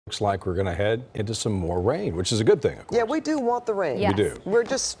Looks like we're going to head into some more rain, which is a good thing, of course. Yeah, we do want the rain. Yes. We do. We're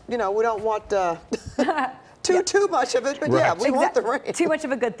just, you know, we don't want too much of it, but yeah, we want the rain. Too much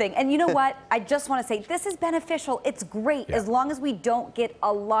of a good thing. And you know what? I just want to say this is beneficial. It's great as long as we don't get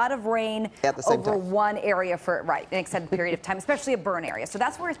a lot of rain over one area for an extended period of time, especially a burn area. So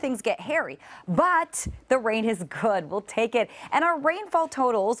that's where things get hairy. But the rain is good. We'll take it. And our rainfall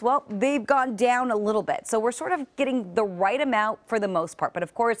totals, well, they've gone down a little bit. So we're sort of getting the right amount for the most part. But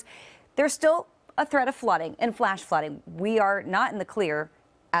of course, there's still a threat of flooding and flash flooding. We are not in the clear.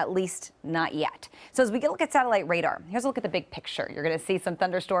 At least not yet. So as we look at satellite radar, here's a look at the big picture. You're going to see some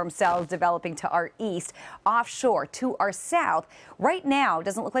thunderstorm cells developing to our east, offshore to our south. Right now, it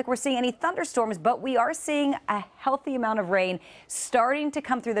doesn't look like we're seeing any thunderstorms, but we are seeing a healthy amount of rain starting to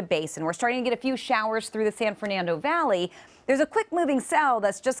come through the basin. We're starting to get a few showers through the San Fernando Valley. There's a quick moving cell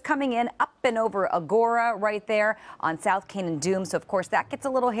that's just coming in up and over Agora right there on South Canaan Doom. So, of course, that gets a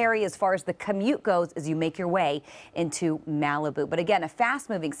little hairy as far as the commute goes as you make your way into Malibu. But again, a fast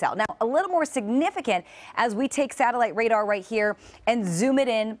moving cell. Now, a little more significant as we take satellite radar right here and zoom it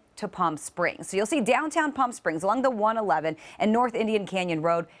in to Palm Springs. So you'll see downtown Palm Springs along the 111 and North Indian Canyon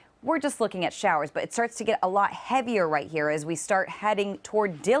Road. We're just looking at showers, but it starts to get a lot heavier right here as we start heading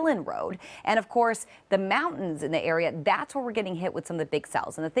toward Dillon Road. And of course, the mountains in the area, that's where we're getting hit with some of the big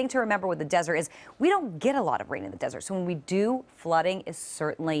cells. And the thing to remember with the desert is we don't get a lot of rain in the desert. So when we do, flooding is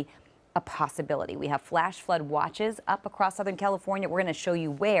certainly a possibility. We have flash flood watches up across Southern California. We're going to show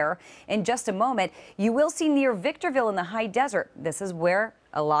you where in just a moment. You will see near Victorville in the high desert. This is where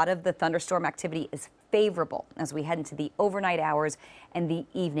a lot of the thunderstorm activity is favorable as we head into the overnight hours and the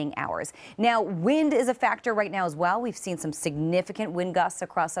evening hours. Now, wind is a factor right now as well. We've seen some significant wind gusts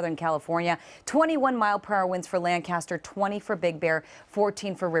across Southern California. 21-mile-per-hour winds for Lancaster, 20 for Big Bear,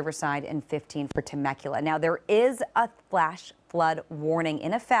 14 for Riverside, and 15 for Temecula. Now, there is a flash flood warning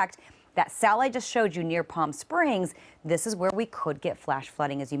in effect. That cell I just showed you near Palm Springs, this is where we could get flash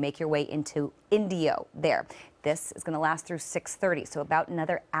flooding as you make your way into Indio there. This is going to last through 6:30, so about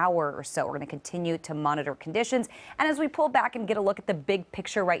another hour or so. We're going to continue to monitor conditions. And as we pull back and get a look at the big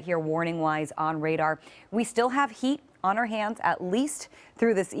picture right here, warning-wise on radar, we still have heat on our hands at least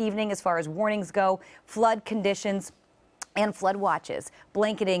through this evening as far as warnings go, flood conditions and flood watches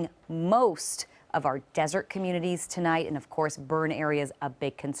blanketing most of our desert communities tonight, and of course burn areas a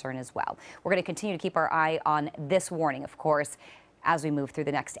big concern as well. We're going to continue to keep our eye on this warning, of course, as we move through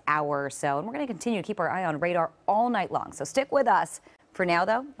the next hour or so, and we're going to continue to keep our eye on radar all night long. So stick with us. For now,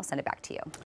 though, I'll send it back to you.